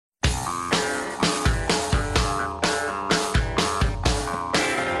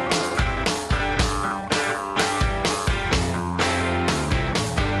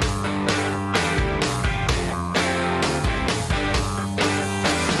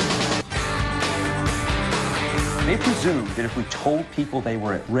They presumed that if we told people they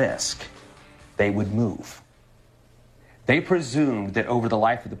were at risk, they would move. They presumed that over the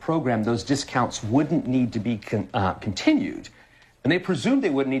life of the program, those discounts wouldn't need to be continued. And they presumed they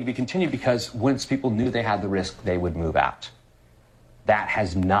wouldn't need to be continued because once people knew they had the risk, they would move out. That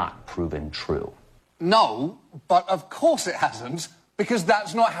has not proven true. No, but of course it hasn't, because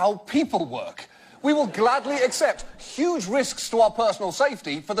that's not how people work. We will gladly accept huge risks to our personal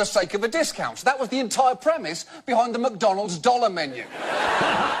safety for the sake of a discount. That was the entire premise behind the McDonald's dollar menu.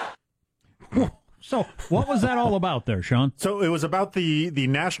 So what was that all about there, Sean? So it was about the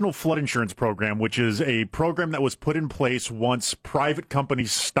National Flood Insurance Program, which is a program that was put in place once private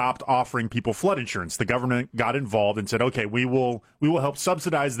companies stopped offering people flood insurance. The government got involved and said, okay, we will help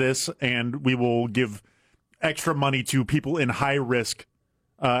subsidize this, and we will give extra money to people in high-risk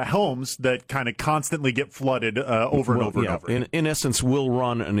homes that kind of constantly get flooded over and over and over. In essence, we'll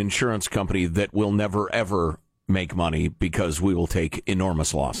run an insurance company that will never, ever make money because we will take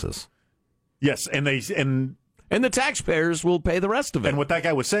enormous losses. Yes, and the taxpayers will pay the rest of it. And what that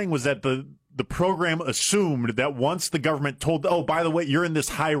guy was saying was that the program assumed that once the government told, oh, by the way, you're in this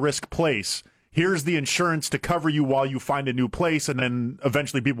high-risk place, here's the insurance to cover you while you find a new place, and then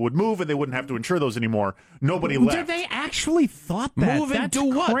eventually people would move and they wouldn't have to insure those anymore. Nobody left. Did they actually thought that? Move and do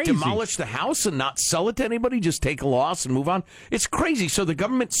what? Crazy. Demolish the house and not sell it to anybody? Just take a loss and move on? It's crazy. So the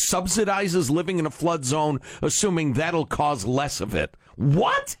government subsidizes living in a flood zone, assuming that'll cause less of it.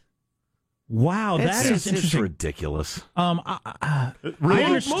 What? Wow, that is interesting. It's ridiculous. Move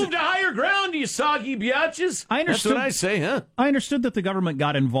to higher ground, you soggy biatches. That's what I say, huh? I understood that the government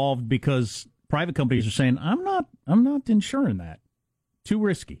got involved because private companies are saying, I'm not insuring that. Too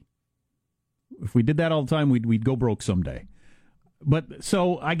risky. If we did that all the time, we'd go broke someday. But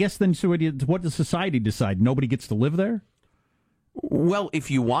so I guess then, so what does society decide? Nobody gets to live there? Well, if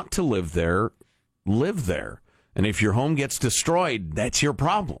you want to live there, live there. And if your home gets destroyed, that's your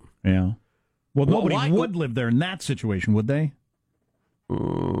problem. Yeah. Well, nobody would live there in that situation, would they?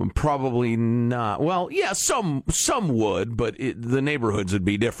 Probably not. Well, yeah, some would, but the neighborhoods would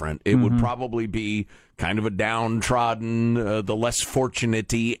be different. It would probably be kind of a downtrodden, the less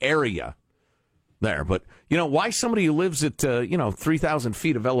fortunate-y area there. But, why somebody who lives at, 3,000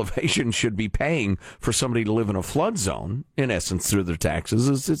 feet of elevation should be paying for somebody to live in a flood zone, in essence, through their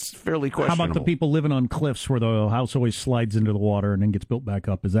taxes, it's fairly questionable. How about the people living on cliffs where the house always slides into the water and then gets built back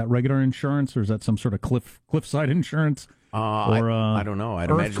up? Is that regular insurance, or is that some sort of cliffside insurance? I don't know.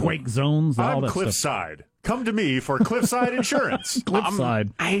 I'd earthquake zones. I'm cliffside. Come to me for cliffside insurance.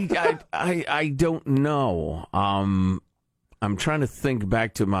 Cliffside. I don't know. I'm trying to think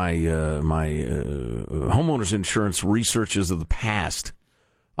back to my homeowners insurance researches of the past.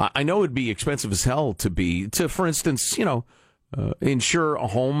 I know it'd be expensive as hell to for instance, insure a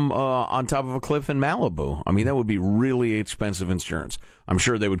home on top of a cliff in Malibu. I mean, that would be really expensive insurance. I'm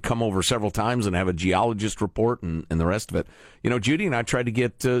sure they would come over several times and have a geologist report and the rest of it. Judy and I tried to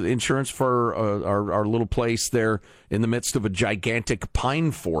get insurance for our little place there in the midst of a gigantic pine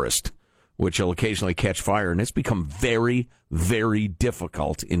forest, which will occasionally catch fire. And it's become very, very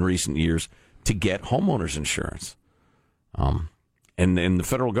difficult in recent years to get homeowners insurance. And the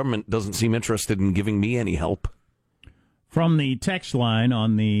federal government doesn't seem interested in giving me any help. From the text line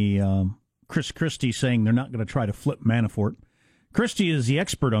on the Chris Christie saying they're not going to try to flip Manafort. Christie is the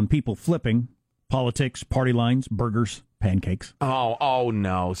expert on people flipping, politics, party lines, burgers, pancakes. Oh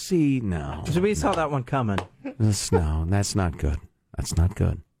no. See, no. So we saw that one coming. That's not good. That's not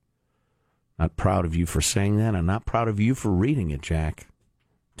good. Not proud of you for saying that. I'm not proud of you for reading it, Jack.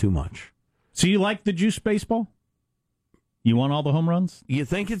 Too much. So you like the juice baseball? You want all the home runs? You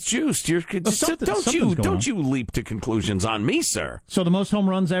think it's juiced? Don't you leap to conclusions on me, sir. So the most home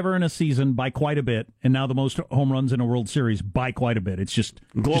runs ever in a season by quite a bit, and now the most home runs in a World Series by quite a bit. It's just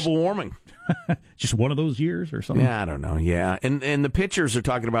global warming. Just one of those years or something? Yeah, I don't know. Yeah, and the pitchers are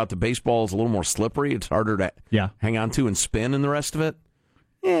talking about the baseball is a little more slippery. It's harder to hang on to and spin and the rest of it.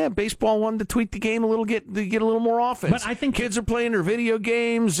 Yeah, baseball wanted to tweak the game a little, get a little more offense. But I think kids are playing their video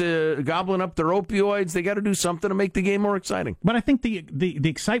games, gobbling up their opioids. They got to do something to make the game more exciting. But I think the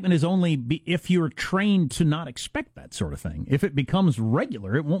excitement is only if you're trained to not expect that sort of thing. If it becomes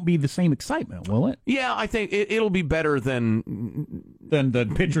regular, it won't be the same excitement, will it? Yeah, I think it'll be better than the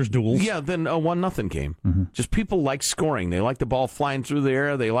pitchers' duels. Yeah, than a 1-0 game. Mm-hmm. Just people like scoring. They like the ball flying through the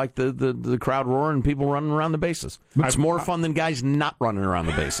air. They like the crowd roaring and people running around the bases. It's more fun than guys not running around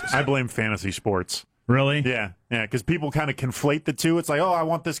the bases. I blame fantasy sports. Really? Yeah, because people kind of conflate the two. It's like, oh, I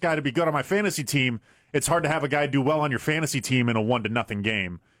want this guy to be good on my fantasy team. It's hard to have a guy do well on your fantasy team in a 1-0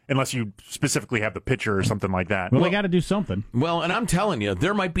 game. unless you specifically have the pitcher or something like that. Well, they got to do something. Well, and I'm telling you,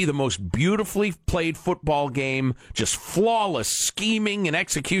 there might be the most beautifully played football game, just flawless scheming and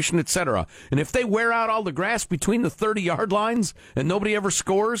execution, etc. And if they wear out all the grass between the 30-yard lines and nobody ever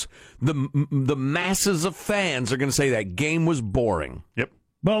scores, the masses of fans are going to say that game was boring. Yep.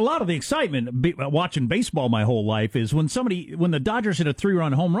 But a lot of the excitement watching baseball my whole life is when the Dodgers hit a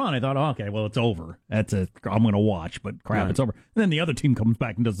 3-run home run, I thought, okay, well, it's over. I'm going to watch, but crap, It's over. And then the other team comes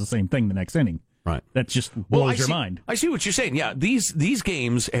back and does the same thing the next inning. Right. That just blows your mind. I see what you're saying. Yeah, these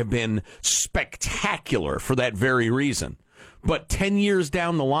games have been spectacular for that very reason. But 10 years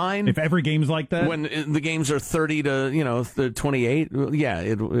down the line, if every game's like that, when the games are 30 to 28, yeah,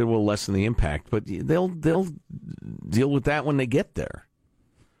 it will lessen the impact. But they'll deal with that when they get there.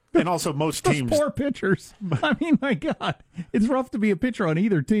 And also, most teams... Those poor pitchers. I mean, my God. It's rough to be a pitcher on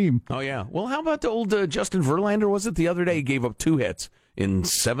either team. Oh, yeah. Well, how about the old Justin Verlander, was it? The other day he gave up 2 hits in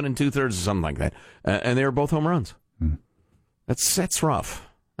 7 2/3 or something like that. And they were both home runs. That's rough.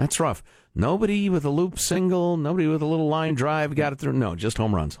 That's rough. Nobody with a loop single, nobody with a little line drive got it through. No, just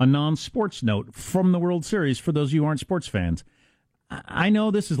home runs. A non-sports note from the World Series for those of you who aren't sports fans. I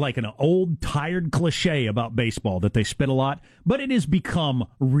know this is like an old, tired cliche about baseball that they spit a lot, but it has become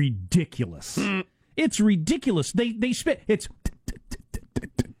ridiculous. It's ridiculous. They spit. It's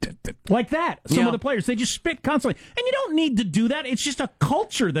like that. Some of the players, they just spit constantly. And you don't need to do that. It's just a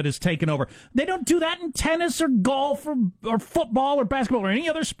culture that has taken over. They don't do that in tennis or golf or football or basketball or any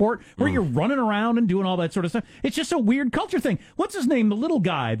other sport where you're running around and doing all that sort of stuff. It's just a weird culture thing. What's his name? The little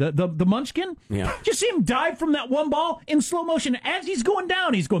guy, the munchkin? Yeah. Just see him dive from that one ball in slow motion. As he's going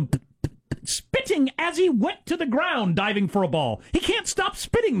down, he's going spitting as he went to the ground diving for a ball. He can't stop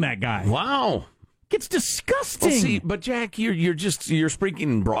spitting, that guy. Wow. It's disgusting. Well, see, but Jack, you're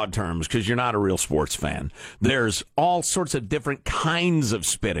speaking in broad terms because you're not a real sports fan. There's all sorts of different kinds of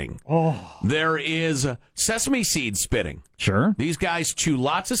spitting. Oh, there is sesame seed spitting. Sure, these guys chew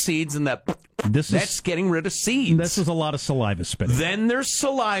lots of seeds, and that's getting rid of seeds. This is a lot of saliva spitting. Then there's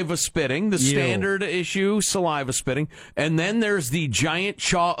saliva spitting, the standard issue saliva spitting, and then there's the giant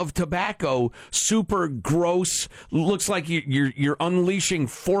chaw of tobacco, super gross. Looks like you're unleashing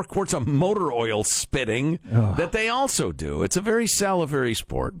 4 quarts of motor oil spitting that they also do. It's a very salivary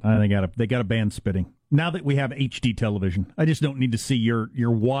sport. They got to ban spitting. Now that we have HD television, I just don't need to see your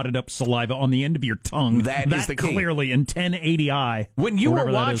wadded up saliva on the end of your tongue. That is the key. Clearly in 1080i. When you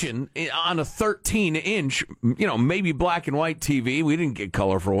were watching on a 13-inch, maybe black and white TV, we didn't get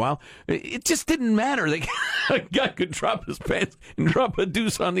color for a while. It just didn't matter. A guy could drop his pants and drop a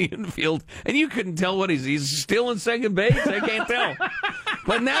deuce on the infield, and you couldn't tell what he's still in second base. I can't tell.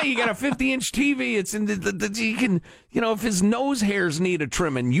 But now you got a 50-inch TV. It's in you can, if his nose hairs need a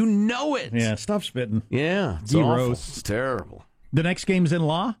trimming, you know it. Yeah, stop spitting. Yeah, it's Gross. awful. It's terrible. The next game's in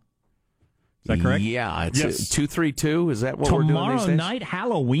law? Is that correct? Yeah, it's Yes. 232. Is that what we're doing these days? Tomorrow night,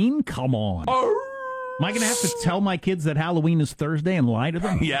 Halloween? Come on. Am I going to have to tell my kids that Halloween is Thursday and lie to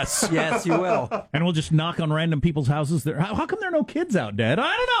them? Yes. Yes, you will. And we'll just knock on random people's houses. How come there are no kids out, Dad?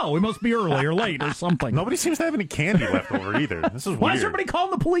 I don't know. We must be early or late or something. Nobody seems to have any candy left over either. This is Why weird. is everybody calling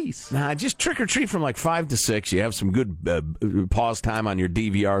the police? Nah, just trick or treat from like 5 to 6. You have some good pause time on your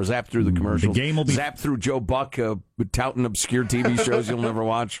DVR. Zap through the commercials. The game will be zap through Joe Buck touting obscure TV shows you'll never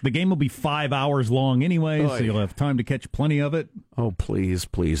watch. The game will be 5 hours long anyway, so you'll have time to catch plenty of it. Oh, please,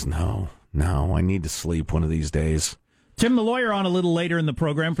 no. No, I need to sleep one of these days. Tim the Lawyer on a little later in the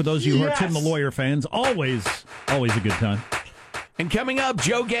program. For those of you who are Tim the Lawyer fans, always a good time. And coming up,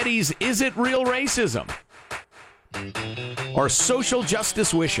 Joe Getty's Is It Real Racism? Or Social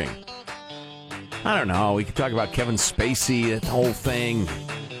Justice Wishing? I don't know. We could talk about Kevin Spacey, that whole thing.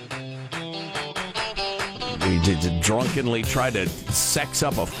 He drunkenly tried to sex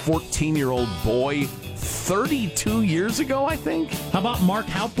up a 14-year-old boy 32 years ago, I think. How about Mark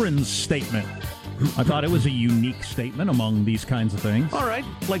Halperin's statement? I thought it was a unique statement among these kinds of things. All right,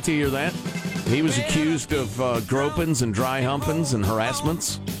 I'd like to hear that. He was accused of gropings and dry humpings and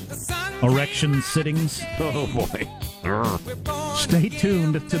harassments. Erection sittings. Oh, boy. Stay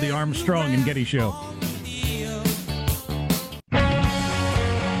tuned to the Armstrong and Getty Show.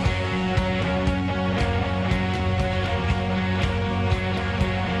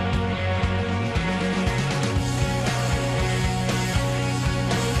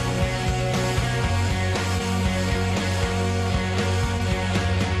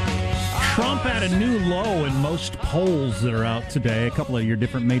 Trump at a new low in most polls that are out today. A couple of your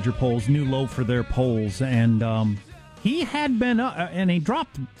different major polls, new low for their polls. And he had been up, and he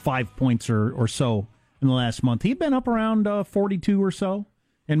dropped 5 points or so in the last month. He'd been up around 42 or so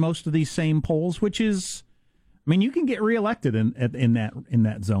in most of these same polls, which is I mean, you can get reelected in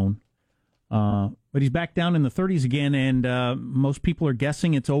that zone. But he's back down in the 30s again, and most people are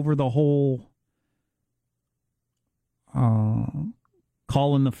guessing it's over the whole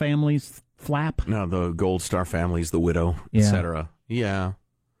calling the families flap. No, the Gold Star families, the widow, etc. Yeah,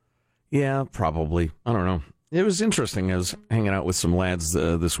 probably. I don't know. It was interesting. I was hanging out with some lads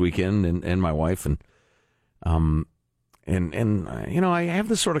this weekend, and my wife, and I have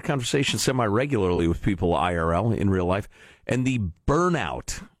this sort of conversation semi-regularly with people IRL in real life, and the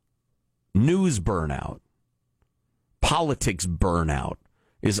burnout, news burnout, politics burnout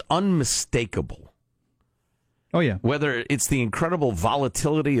is unmistakable. Oh yeah. Whether it's the incredible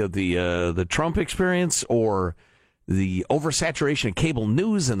volatility of the Trump experience or the oversaturation of cable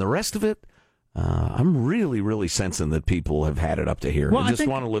news and the rest of it, I'm really, really sensing that people have had it up to here and just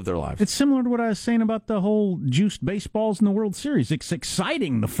want to live their lives. It's similar to what I was saying about the whole juiced baseballs in the World Series. It's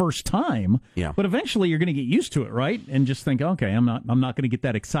exciting the first time, but eventually you're going to get used to it, right? And just think, okay, I'm not going to get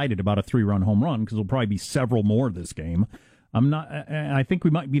that excited about a 3-run home run because there'll probably be several more this game. I think we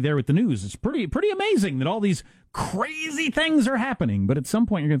might be there with the news. It's pretty amazing that all these crazy things are happening. But at some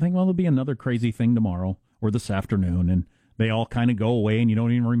point you're going to think, well, there'll be another crazy thing tomorrow or this afternoon, and they all kind of go away, and you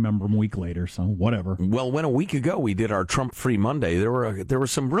don't even remember them a week later, so whatever. Well, when a week ago we did our Trump-free Monday, there were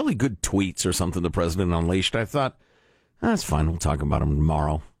some really good tweets or something the president unleashed. I thought, that's fine, we'll talk about them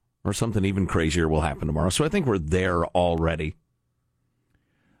tomorrow. Or something even crazier will happen tomorrow. So I think we're there already.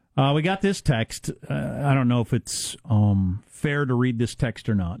 We got this text. I don't know if it's fair to read this text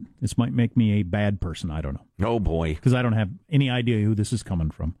or not. This might make me a bad person. I don't know. Oh, boy. Because I don't have any idea who this is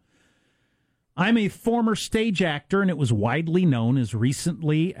coming from. I'm a former stage actor, and it was widely known as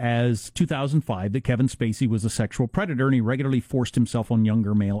recently as 2005 that Kevin Spacey was a sexual predator, and he regularly forced himself on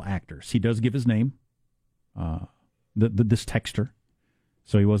younger male actors. He does give his name, this texter,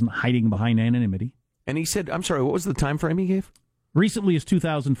 so he wasn't hiding behind anonymity. And he said, I'm sorry, what was the time frame he gave? Recently as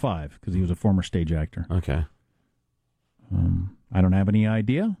 2005, because he was a former stage actor. Okay. I don't have any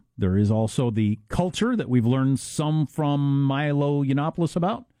idea. There is also the culture that we've learned some from Milo Yiannopoulos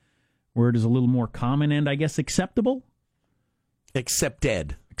about, where it is a little more common and, I guess, acceptable.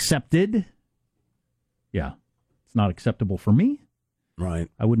 Accepted. Yeah. It's not acceptable for me. Right.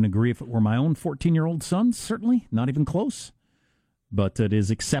 I wouldn't agree if it were my own 14-year-old son, certainly. Not even close. But it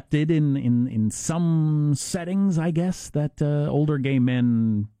is accepted in some settings, I guess, that older gay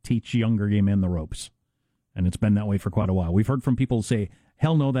men teach younger gay men the ropes. And it's been that way for quite a while. We've heard from people say,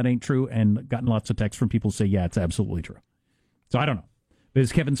 hell no, that ain't true, and gotten lots of texts from people who say, yeah, it's absolutely true. So I don't know.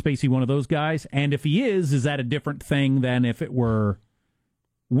 Is Kevin Spacey one of those guys? And if he is that a different thing than if it were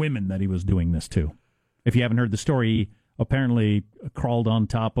women that he was doing this to? If you haven't heard the story, he apparently crawled on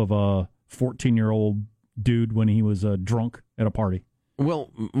top of a 14-year-old dude when he was drunk at a party.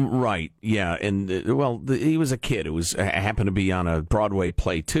 Well, right, yeah, and he was a kid. It was happened to be on a Broadway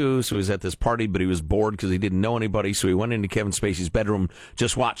play too, so he was at this party, but he was bored because he didn't know anybody, so he went into Kevin Spacey's bedroom,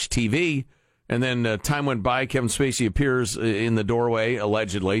 just watched TV, and then time went by. Kevin Spacey appears in the doorway,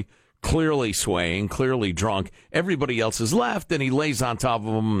 allegedly, clearly swaying, clearly drunk. Everybody else has left, and he lays on top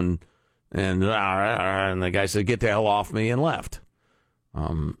of him, and the guy said, "Get the hell off me," and left.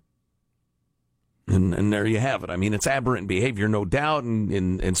 And there you have it. I mean, it's aberrant behavior, no doubt.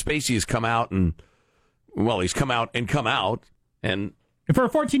 And Spacey has come out he's come out. And for a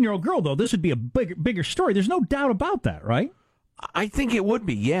 14-year-old girl, though, this would be a bigger story. There's no doubt about that, right? I think it would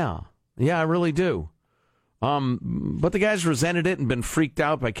be, yeah. Yeah, I really do. But the guy's resented it and been freaked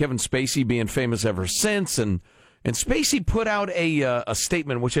out by Kevin Spacey being famous ever since. And Spacey put out a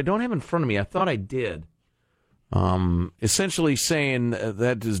statement, which I don't have in front of me. I thought I did. Essentially saying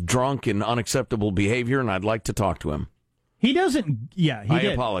that is drunk and unacceptable behavior, and I'd like to talk to him. He doesn't. Yeah, he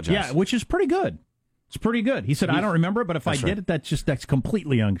did. Apologize. Yeah, which is pretty good. It's pretty good. He said, "I don't remember it, but if I did it, that's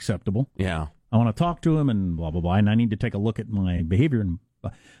completely unacceptable." Yeah, I want to talk to him and blah blah blah, and I need to take a look at my behavior.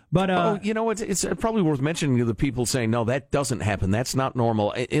 But you know, it's probably worth mentioning to the people saying, "No, that doesn't happen. That's not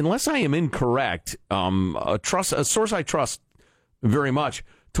normal." Unless I am incorrect, a source I trust very much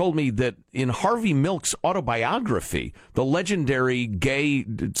told me that in Harvey Milk's autobiography, the legendary gay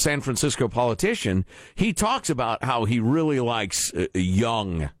San Francisco politician, he talks about how he really likes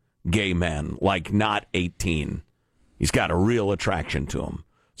young gay men, like not 18. He's got a real attraction to them.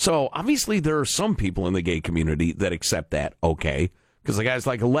 So obviously there are some people in the gay community that accept that, okay, because the guy's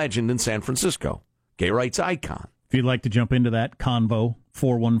like a legend in San Francisco, gay rights icon. If you'd like to jump into that convo,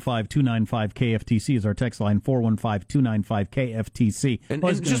 415-295-KFTC is our text line, 415-295-KFTC. And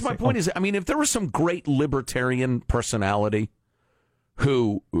just my point is, I mean, if there was some great libertarian personality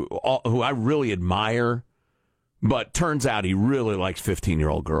who I really admire, but turns out he really likes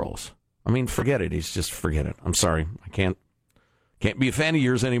 15-year-old girls, I mean, forget it. He's just forget it. I'm sorry. I can't be a fan of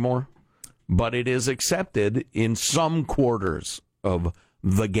yours anymore. But it is accepted in some quarters of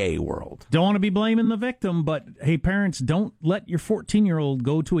the gay world. Don't want to be blaming the victim, but hey, parents, don't let your 14-year-old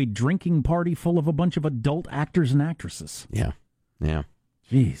go to a drinking party full of a bunch of adult actors and actresses. Yeah.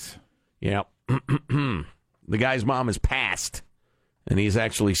 Jeez. Yeah. The guy's mom has passed, and he's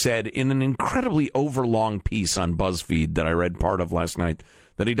actually said in an incredibly overlong piece on BuzzFeed that I read part of last night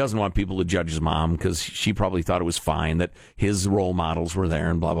that he doesn't want people to judge his mom because she probably thought it was fine that his role models were there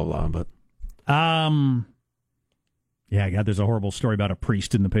and blah, blah, blah. But yeah, God, there's a horrible story about a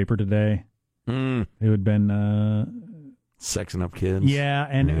priest in the paper today. It had been sexing up kids. Yeah,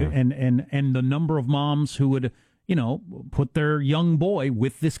 and the number of moms who would, put their young boy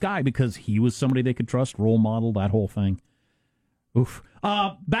with this guy because he was somebody they could trust, role model, that whole thing. Oof.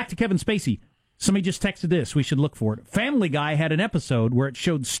 Back to Kevin Spacey. Somebody just texted this. We should look for it. Family Guy had an episode where it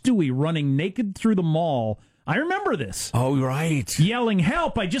showed Stewie running naked through the mall. I remember this. Oh, right. Yelling,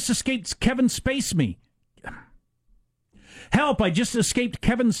 "Help, I just escaped Kevin Spacey. Help, I just escaped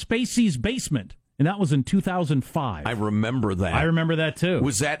Kevin Spacey's basement." And that was in 2005. I remember that. I remember that, too.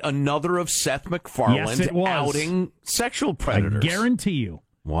 Was that another of Seth MacFarlane Yes, it was. outing sexual predators? I guarantee you.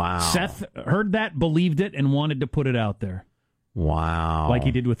 Wow. Seth heard that, believed it, and wanted to put it out there. Wow. Like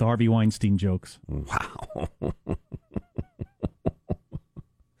he did with the Harvey Weinstein jokes. Wow.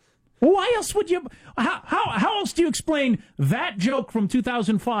 Why else would you... How else do you explain that joke from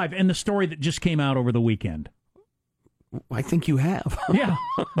 2005 and the story that just came out over the weekend? I think you have. Yeah,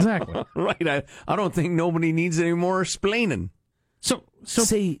 exactly. Right. I don't think nobody needs any more explaining. So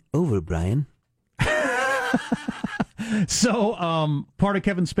say over, Brian. So, part of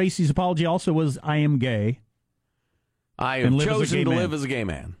Kevin Spacey's apology also was, "I am gay. I have chosen to live as a gay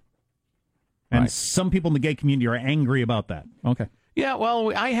man." And some people in the gay community are angry about that. Okay. Yeah, well,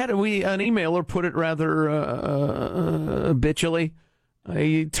 an emailer put it rather bitchily.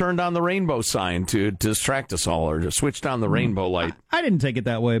 He turned on the rainbow sign to distract us all, or to switched on the rainbow light. I didn't take it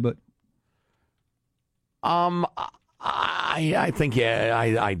that way, but I think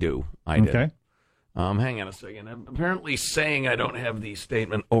I do. I did. Okay. Hang on a second. Apparently, saying I don't have the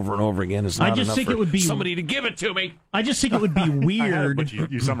statement over and over again is not enough for somebody to give it to me. I just think it would be weird. But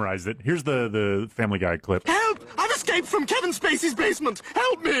you summarized it. Here's the Family Guy clip. Help! I've escaped from Kevin Spacey's basement.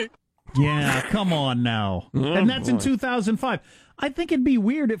 Help me! Yeah, come on now. And that's in 2005. I think it'd be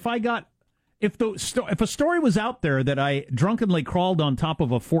weird if a story was out there that I drunkenly crawled on top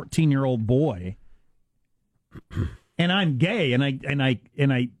of a 14-year-old boy, and I'm gay, and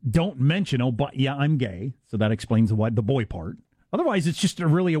I don't mention, oh, but yeah, I'm gay, so that explains the boy part. Otherwise, it's just a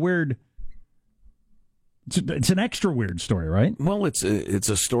weird. It's an extra weird story, right? Well, it's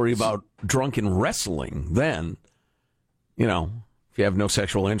a story about drunken wrestling. Then, if you have no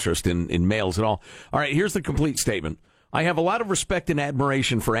sexual interest in males at all. All right, here's the complete statement. I have a lot of respect and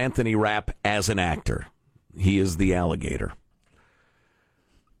admiration for Anthony Rapp as an actor. He is the alligator.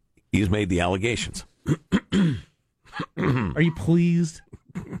 He's made the allegations. Are you pleased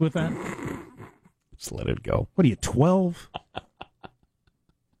with that? Just let it go. What are you, 12?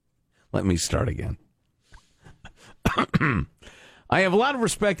 Let me start again. I have a lot of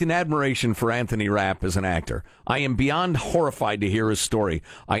respect and admiration for Anthony Rapp as an actor. I am beyond horrified to hear his story.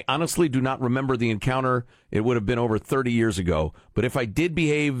 I honestly do not remember the encounter. It would have been over 30 years ago. But if I did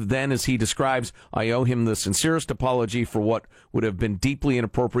behave then as he describes, I owe him the sincerest apology for what would have been deeply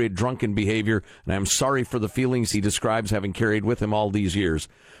inappropriate drunken behavior, and I am sorry for the feelings he describes having carried with him all these years.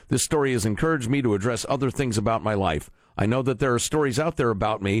 This story has encouraged me to address other things about my life. I know that there are stories out there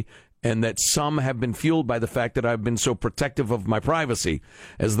about me, and that some have been fueled by the fact that I've been so protective of my privacy.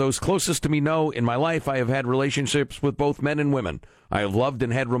 As those closest to me know, in my life I have had relationships with both men and women. I have loved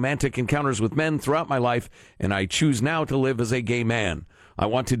and had romantic encounters with men throughout my life, and I choose now to live as a gay man. I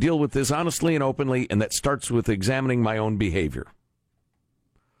want to deal with this honestly and openly, and that starts with examining my own behavior.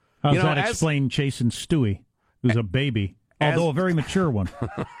 How does that explain chasing Stewie, who's a baby, although a very mature one?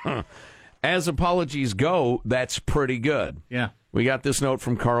 As apologies go, that's pretty good. Yeah. We got this note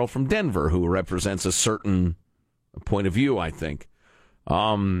from Carl from Denver, who represents a certain point of view, I think.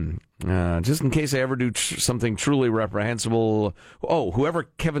 Just in case I ever do something truly reprehensible. Oh, whoever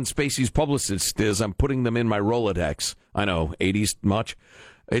Kevin Spacey's publicist is, I'm putting them in my Rolodex. I know, 80s much.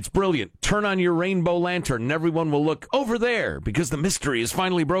 It's brilliant. Turn on your rainbow lantern and everyone will look over there because the mystery is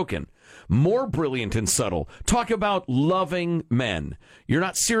finally broken. More brilliant and subtle. Talk about loving men. You're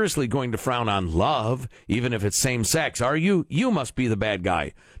not seriously going to frown on love, even if it's same sex, are you? You must be the bad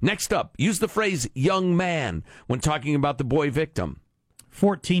guy. Next up, use the phrase young man when talking about the boy victim.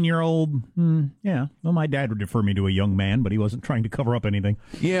 14-year-old, yeah. Well, my dad would refer me to a young man, but he wasn't trying to cover up anything.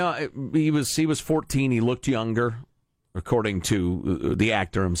 Yeah, he was 14. He looked younger, according to the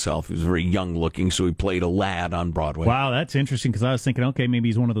actor himself. He was very young looking, so he played a lad on Broadway. Wow, that's interesting, because I was thinking, okay, maybe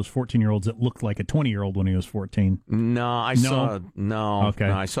he's one of those 14-year-olds that looked like a 20-year-old when he was 14. I saw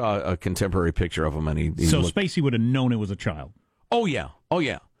a contemporary picture of him, and he so looked... Spacey would have known it was a child. Oh yeah.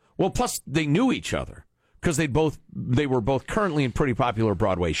 Well, plus they knew each other because they were both currently in pretty popular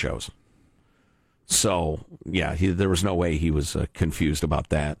Broadway shows. So yeah, there was no way he was confused about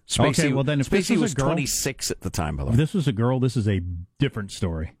that. Spacey, okay, well then if Spacey was 26 at the time. By the way, if this was a girl, this is a different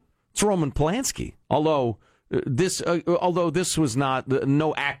story. It's Roman Polanski. Although this was not,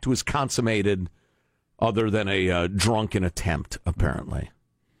 no act was consummated other than a drunken attempt, apparently.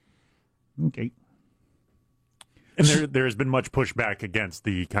 Okay. And there has been much pushback against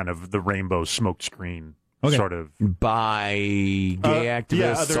the kind of the rainbow smokescreen sort of by gay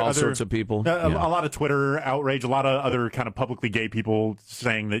activists, other sorts of people. A lot of Twitter outrage, a lot of other kind of publicly gay people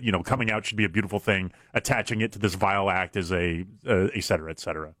saying that coming out should be a beautiful thing, attaching it to this vile act as et cetera, et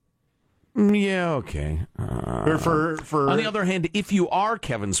cetera. Yeah, okay. For on the other hand, if you are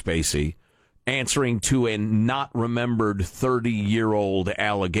Kevin Spacey answering to a not remembered 30-year-old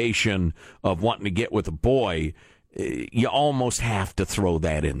allegation of wanting to get with a boy, you almost have to throw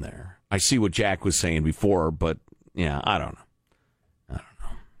that in there. I see what Jack was saying before, but yeah, I don't know.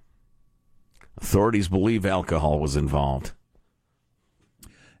 Authorities believe alcohol was involved.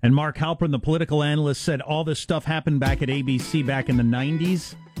 And Mark Halpern, the political analyst, said all this stuff happened back at ABC back in the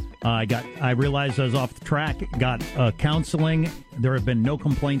 90s. I realized I was off the track, got counseling. There have been no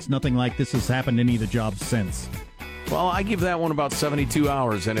complaints. Nothing like this has happened in any of the jobs since. Well, I give that one about 72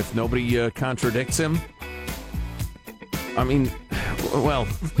 hours, and if nobody contradicts him, I mean, well...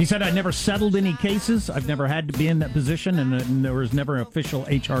 He said, I never settled any cases. I've never had to be in that position, and there was never an official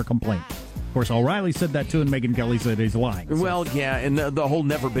HR complaint. Of course, O'Reilly said that too, and Megyn Kelly said he's lying. So. Well, yeah, and the whole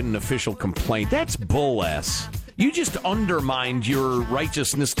never been an official complaint, that's bull-ass. You just undermined your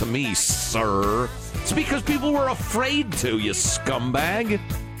righteousness to me, sir. It's because people were afraid to, you scumbag.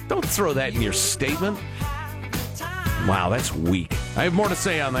 Don't throw that in your statement. Wow, that's weak. I have more to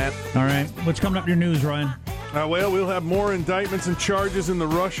say on that. All right. What's coming up in your news, Ryan? We'll have more indictments and charges in the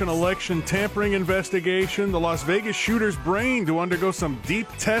Russian election tampering investigation, the Las Vegas shooter's brain to undergo some deep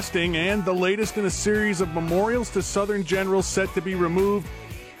testing, and the latest in a series of memorials to Southern generals set to be removed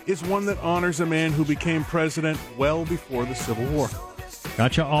is one that honors a man who became president well before the Civil War.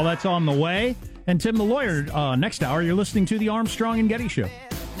 Gotcha. All that's on the way. And Tim the Lawyer, next hour, you're listening to the Armstrong and Getty Show.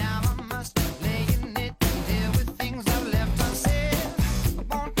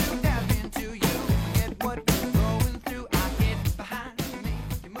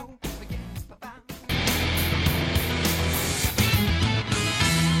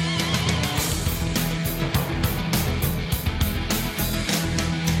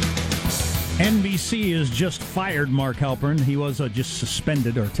 NBC has just fired Mark Halpern. He was just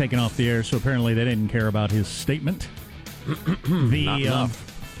suspended or taken off the air, so apparently they didn't care about his statement. The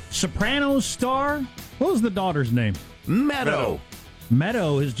Sopranos star, what was the daughter's name? Meadow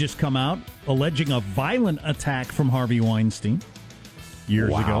has just come out alleging a violent attack from Harvey Weinstein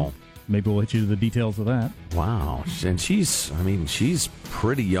years ago. Maybe we'll hit you to the details of that. Wow. And she's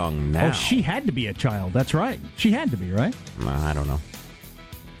pretty young now. Oh, she had to be a child. That's right. She had to be, right? I don't know.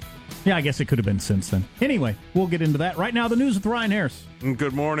 Yeah, I guess it could have been since then. Anyway, we'll get into that. Right now, the news with Ryan Harris.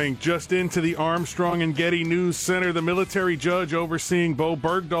 Good morning. Just into the Armstrong and Getty News Center, the military judge overseeing Bo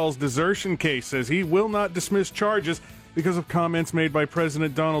Bergdahl's desertion case says he will not dismiss charges because of comments made by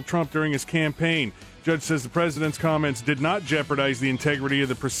President Donald Trump during his campaign. Judge says the president's comments did not jeopardize the integrity of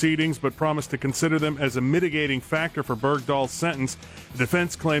the proceedings, but promised to consider them as a mitigating factor for Bergdahl's sentence. The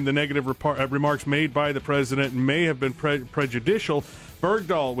defense claimed the negative remarks made by the president may have been prejudicial.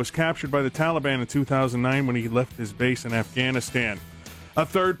 Bergdahl was captured by the Taliban in 2009 when he left his base in Afghanistan. A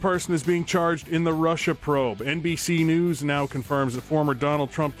third person is being charged in the Russia probe. NBC News now confirms that former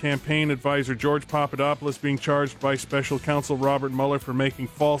Donald Trump campaign advisor George Papadopoulos being charged by special counsel Robert Mueller for making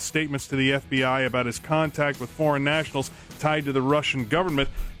false statements to the FBI about his contact with foreign nationals tied to the Russian government.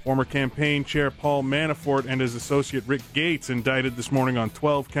 Former campaign chair Paul Manafort and his associate Rick Gates indicted this morning on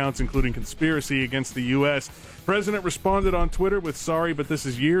 12 counts, including conspiracy against the U.S. President responded on Twitter with sorry, but this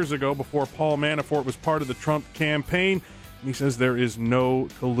is years ago, before Paul Manafort was part of the Trump campaign. He says there is no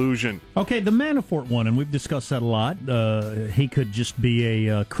collusion. Okay, the Manafort one, and we've discussed that a lot. He could just be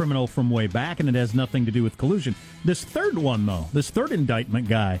a criminal from way back, and it has nothing to do with collusion. This third one, though, this third indictment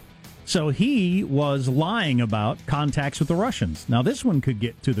guy, so he was lying about contacts with the Russians. Now, this one could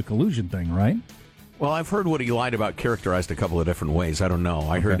get to the collusion thing, right? Well, I've heard what he lied about characterized a couple of different ways. I don't know.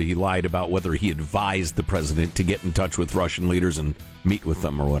 I heard he lied about whether he advised the president to get in touch with Russian leaders and meet with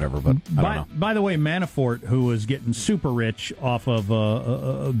them or whatever, but I don't know. By the way, Manafort, who was getting super rich off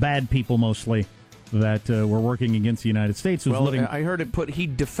of bad people mostly that were working against the United States, was living... I heard he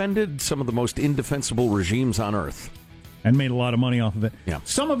defended some of the most indefensible regimes on earth. And made a lot of money off of it. Yeah.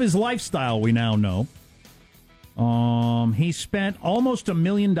 Some of his lifestyle we now know. He spent almost $1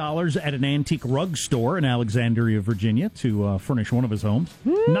 million at an antique rug store in Alexandria, Virginia, to furnish one of his homes.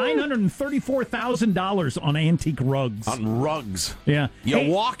 $934,000 on antique rugs. On rugs. Yeah. You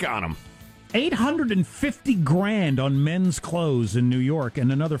walk on them. $850,000 on men's clothes in New York,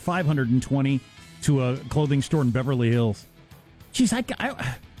 and another $520,000 to a clothing store in Beverly Hills. Jeez, I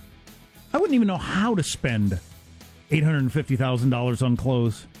wouldn't even know how to spend $850,000 on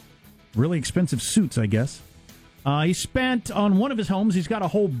clothes. Really expensive suits, I guess. He spent on one of his homes, he's got a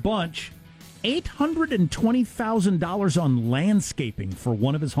whole bunch, $820,000 on landscaping for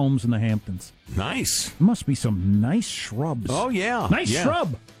one of his homes in the Hamptons. Nice. Must be some nice shrubs. Oh, yeah. Nice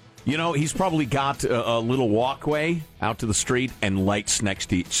shrub. You know, he's probably got a little walkway out to the street and lights next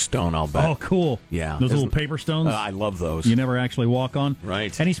to each stone, I'll bet. Oh, cool. Yeah. Those little paper stones? I love those. You never actually walk on?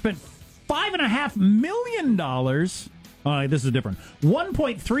 Right. And he spent $5.5 million... this is different.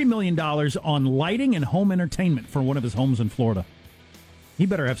 $1.3 million on lighting and home entertainment for one of his homes in Florida. He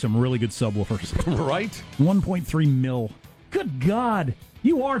better have some really good subwoofers. Right? 1.3 mil. Good God.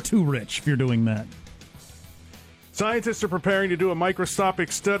 You are too rich if you're doing that. Scientists are preparing to do a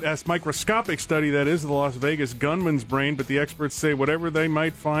microscopic study, that is, of the Las Vegas gunman's brain, but the experts say whatever they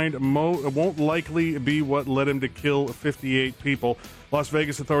might find won't likely be what led him to kill 58 people. Las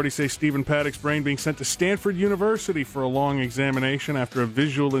Vegas authorities say Stephen Paddock's brain being sent to Stanford University for a long examination after a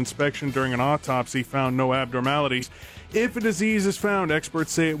visual inspection during an autopsy found no abnormalities. If a disease is found,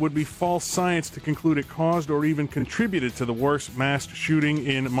 experts say it would be false science to conclude it caused or even contributed to the worst mass shooting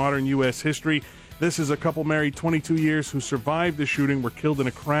in modern U.S. history. This is a couple married 22 years who survived the shooting, were killed in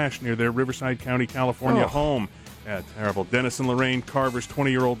a crash near their Riverside County, California home. Yeah, terrible. Dennis and Lorraine Carver's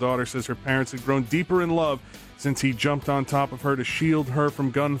 20-year-old daughter says her parents had grown deeper in love since he jumped on top of her to shield her from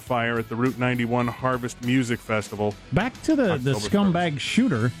gunfire at the Route 91 Harvest Music Festival. Back to the scumbag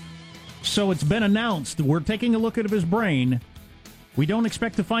shooter. So it's been announced. We're taking a look at his brain. We don't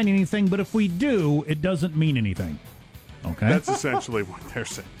expect to find anything, but if we do, it doesn't mean anything. Okay. That's essentially what they're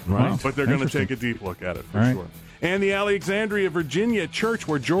saying. Right. But they're going to take a deep look at it for sure. And the Alexandria, Virginia church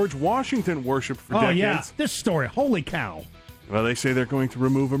where George Washington worshipped for decades. Oh, yeah. This story. Holy cow. Well, they say they're going to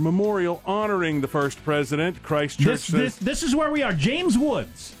remove a memorial honoring the first president. Christ Church says... This is where we are. James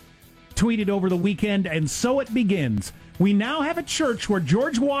Woods tweeted over the weekend, and so it begins. We now have a church where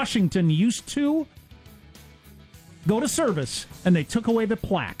George Washington used to go to service, and they took away the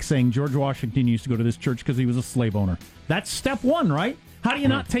plaque saying George Washington used to go to this church because he was a slave owner. That's step one, right? How do you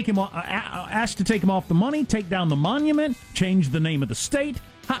not take him off, ask to take him off the money, take down the monument, change the name of the state?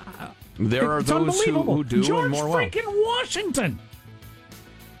 There are those who do, George and more well. freaking Washington.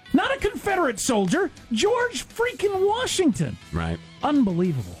 Not a Confederate soldier. George freaking Washington. Right.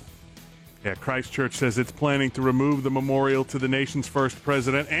 Unbelievable. Yeah, Christ Church says it's planning to remove the memorial to the nation's first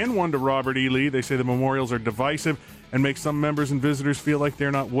president and one to Robert E. Lee. They say the memorials are divisive and make some members and visitors feel like they're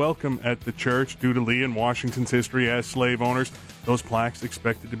not welcome at the church due to Lee and Washington's history as slave owners. Those plaques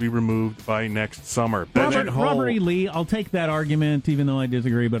expected to be removed by next summer. Robert E. Lee, I'll take that argument, even though I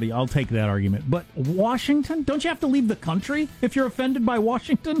disagree, buddy. I'll take that argument. But Washington? Don't you have to leave the country if you're offended by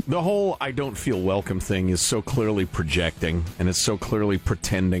Washington? The whole I don't feel welcome thing is so clearly projecting, and it's so clearly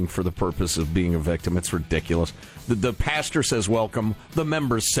pretending for the purpose of being a victim. It's ridiculous. The pastor says welcome. The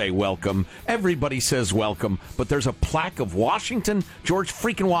members say welcome. Everybody says welcome. But there's a plaque of Washington, George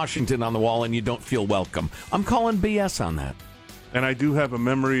freaking Washington on the wall, and you don't feel welcome. I'm calling BS on that. And I do have a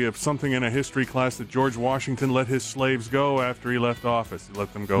memory of something in a history class that George Washington let his slaves go after he left office. He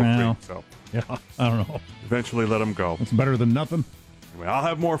let them go free. So yeah, I don't know. Eventually let them go. It's better than nothing. Anyway, I'll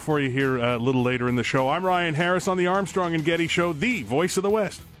have more for you here a little later in the show. I'm Ryan Harris on the Armstrong and Getty Show, the voice of the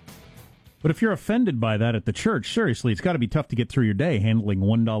West. But if you're offended by that at the church, seriously, it's got to be tough to get through your day handling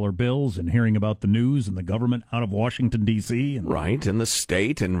 $1 bills and hearing about the news and the government out of Washington, D.C. Right, and the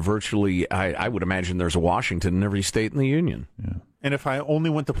state, and virtually, I would imagine there's a Washington in every state in the union. Yeah. And if I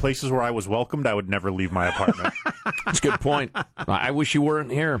only went to places where I was welcomed, I would never leave my apartment. That's a good point. I wish you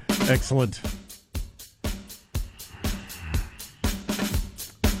weren't here. Excellent.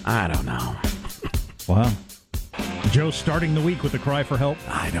 I don't know. Wow. Joe starting the week with a cry for help.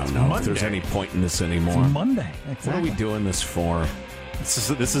 I don't know if there's any point in this anymore. It's Monday. Exactly. What are we doing this for?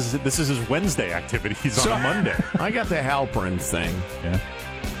 This is his Wednesday activities on a Monday. I got the Halperin thing. Yeah.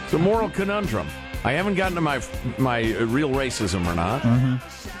 It's a moral conundrum. I haven't gotten to my real racism or not.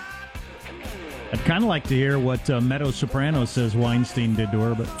 I'd kind of like to hear what Meadow Soprano says Weinstein did to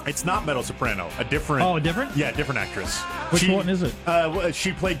her, but It's not Meadow Soprano. A different. Oh, a different? Yeah, different actress. Which one is it?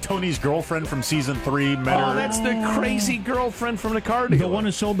 She played Tony's girlfricked from season 3. Met her. That's the crazy girlfriend from the car dealer. The one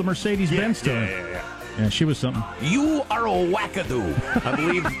who sold the Mercedes-Benz to her. Yeah. Yeah, she was something. You are a wackadoo. I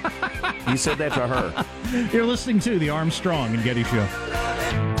believe he said that to her. You're listening to the Armstrong and Getty Show.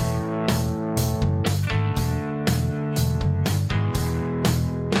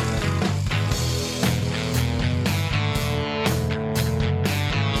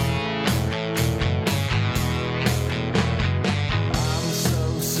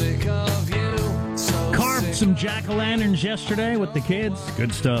 Carved some jack-o'-lanterns yesterday with the kids.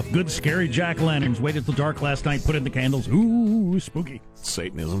 Good stuff. Good, scary jack-o'-lanterns. Waited till dark last night, put in the candles. Ooh, spooky.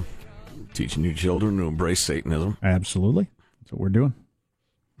 Satanism. Teaching your children to embrace Satanism. Absolutely. That's what we're doing.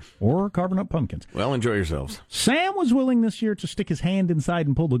 Or carving up pumpkins. Well, enjoy yourselves. Sam was willing this year to stick his hand inside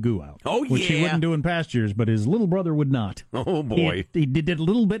and pull the goo out. Oh, Which he yeah. wouldn't do in past years, but his little brother would not. Oh, boy. He did a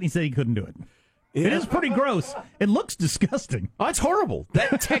little bit, and he said he couldn't do it. It Yeah. is pretty gross. It looks disgusting. Oh, it's horrible.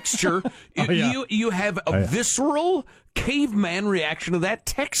 That texture, yeah. you have a visceral caveman reaction to that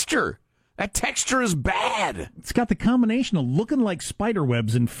texture. That texture is bad. It's got the combination of looking like spider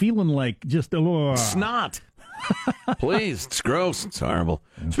webs and feeling like just Snot. Please, it's gross. It's horrible.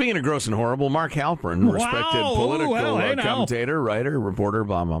 Speaking of gross and horrible, Mark Halperin, respected political hey, now. commentator, writer, reporter,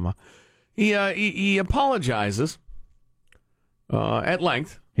 blah, blah, blah. He apologizes at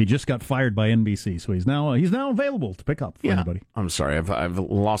length. He just got fired by NBC, so he's now available to pick up for anybody. I'm sorry, I've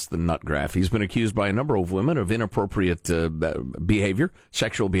lost the nut graph. He's been accused by a number of women of inappropriate behavior,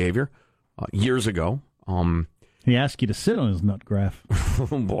 sexual behavior, years ago. He asked you to sit on his nut graph.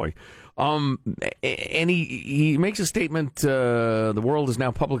 Oh boy. And he makes a statement. The world is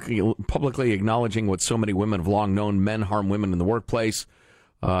now publicly acknowledging what so many women have long known: men harm women in the workplace.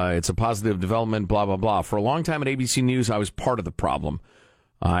 It's a positive development. Blah blah blah. For a long time at ABC News, I was part of the problem.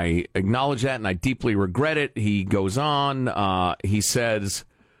 I acknowledge that, and I deeply regret it. He goes on. He says,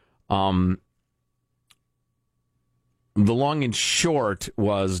 the long and short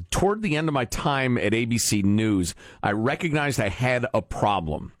was, toward the end of my time at ABC News, I recognized I had a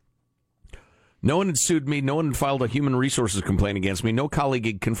problem. No one had sued me. No one had filed a human resources complaint against me. No colleague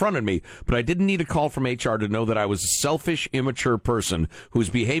had confronted me. But I didn't need a call from HR to know that I was a selfish, immature person who was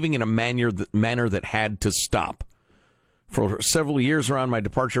behaving in a manner that had to stop. For several years around my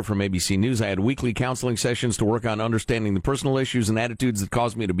departure from ABC News, I had weekly counseling sessions to work on understanding the personal issues and attitudes that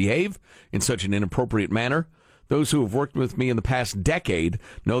caused me to behave in such an inappropriate manner. Those who have worked with me in the past decade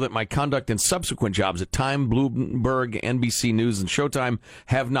know that my conduct in subsequent jobs at Time, Bloomberg, NBC News, and Showtime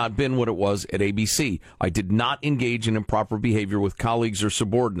have not been what it was at ABC. I did not engage in improper behavior with colleagues or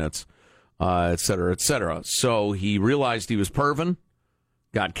subordinates, et cetera, et cetera. So he realized he was perving,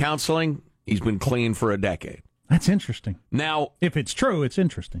 got counseling. He's been clean for a decade. That's interesting. Now, if it's true, it's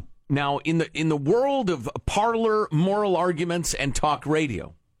interesting. Now, in the world of parlor moral arguments and talk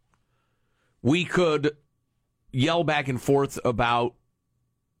radio, we could yell back and forth about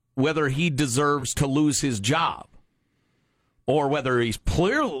whether he deserves to lose his job or whether he's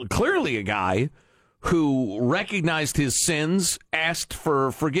clearly a guy who recognized his sins, asked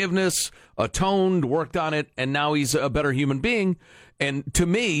for forgiveness, atoned, worked on it, and now he's a better human being. And to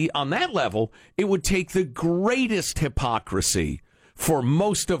me, on that level, it would take the greatest hypocrisy for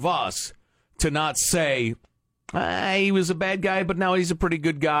most of us to not say, he was a bad guy, but now he's a pretty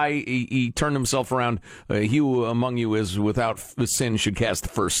good guy. He turned himself around. He who among you is without sin should cast the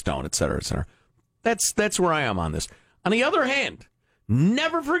first stone, et cetera, et cetera. That's where I am on this. On the other hand,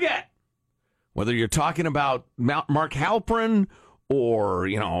 never forget, whether you're talking about Mark Halperin or,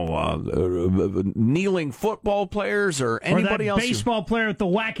 kneeling football players or anybody else. Or that baseball player with the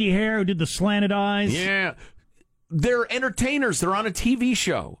wacky hair who did the slanted eyes. Yeah. They're entertainers. They're on a TV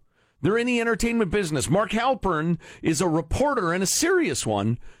show. They're in the entertainment business. Mark Halperin is a reporter and a serious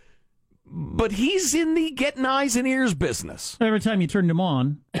one, but he's in the getting eyes and ears business. Every time you turned him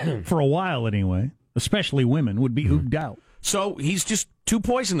on, for a while anyway, especially women, would be ooged out. So he's just too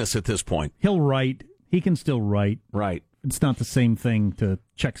poisonous at this point. He'll write. He can still write. Right. It's not the same thing to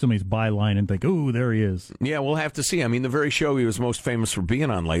check somebody's byline and think, ooh, there he is. Yeah, we'll have to see. I mean, the very show he was most famous for being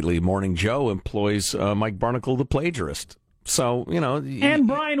on lately, Morning Joe, employs Mike Barnacle, the plagiarist. So, And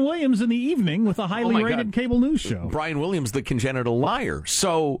Brian Williams in the evening with a highly rated cable news show. Brian Williams, the congenital liar.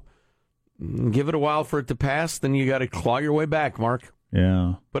 So, give it a while for it to pass, then you got to claw your way back, Mark.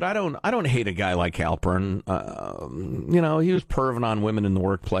 Yeah. But I don't hate a guy like Halperin. He was perving on women in the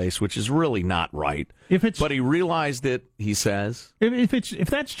workplace, which is really not right. But he realized it, he says. If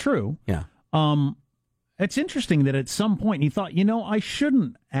that's true, yeah. It's interesting that at some point he thought, I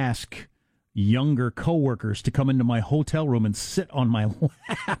shouldn't ask younger coworkers to come into my hotel room and sit on my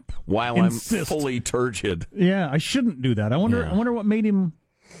lap while I'm fully turgid. Yeah, I shouldn't do that. I wonder what made him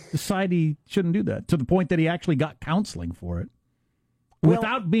decide he shouldn't do that, to the point that he actually got counseling for it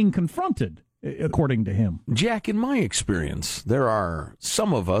without being confronted, according to him. Jack, in my experience, there are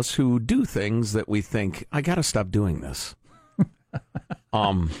some of us who do things that we think, I got to stop doing this.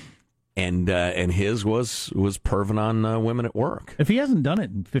 And his was perving on women at work. If he hasn't done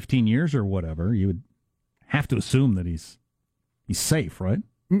it in 15 years or whatever, you would have to assume that he's safe, right?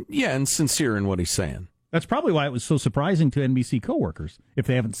 Yeah, and sincere in what he's saying. That's probably why it was so surprising to NBC coworkers, if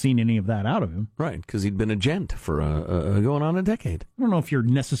they haven't seen any of that out of him. Right, because he'd been a gent for going on a decade. I don't know if you're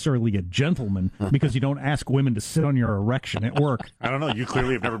necessarily a gentleman because you don't ask women to sit on your erection at work. I don't know. You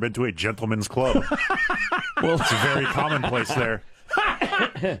clearly have never been to a gentleman's club. Well, it's very commonplace there.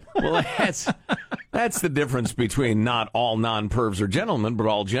 Well, that's the difference between not all non-pervs are gentlemen, but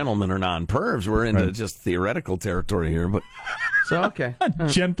all gentlemen are non-pervs. We're into just theoretical territory here, but so okay.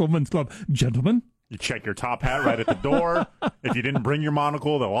 Gentleman's club. Gentlemen? You check your top hat right at the door. If you didn't bring your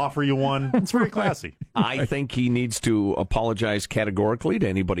monocle, they'll offer you one. It's very classy. I think he needs to apologize categorically to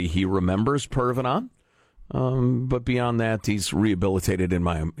anybody he remembers perving on. But beyond that, he's rehabilitated in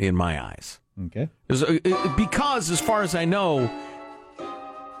my eyes. Okay. Because, as far as I know,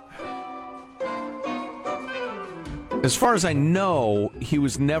 he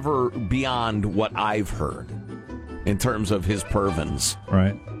was never beyond what I've heard in terms of his pervins.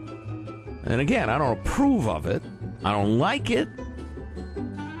 Right. And again, I don't approve of it. I don't like it.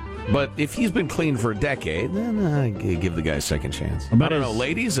 But if he's been clean for a decade, then I give the guy a second chance. I don't know,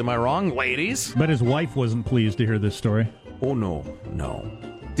 ladies. Am I wrong, ladies? But his wife wasn't pleased to hear this story. Oh, no.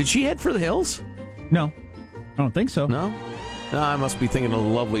 Did she head for the hills? No. I don't think so. No? I must be thinking of the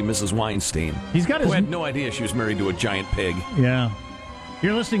lovely Mrs. Weinstein. Who had no idea she was married to a giant pig. Yeah.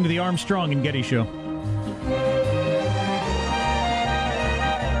 You're listening to the Armstrong and Getty Show.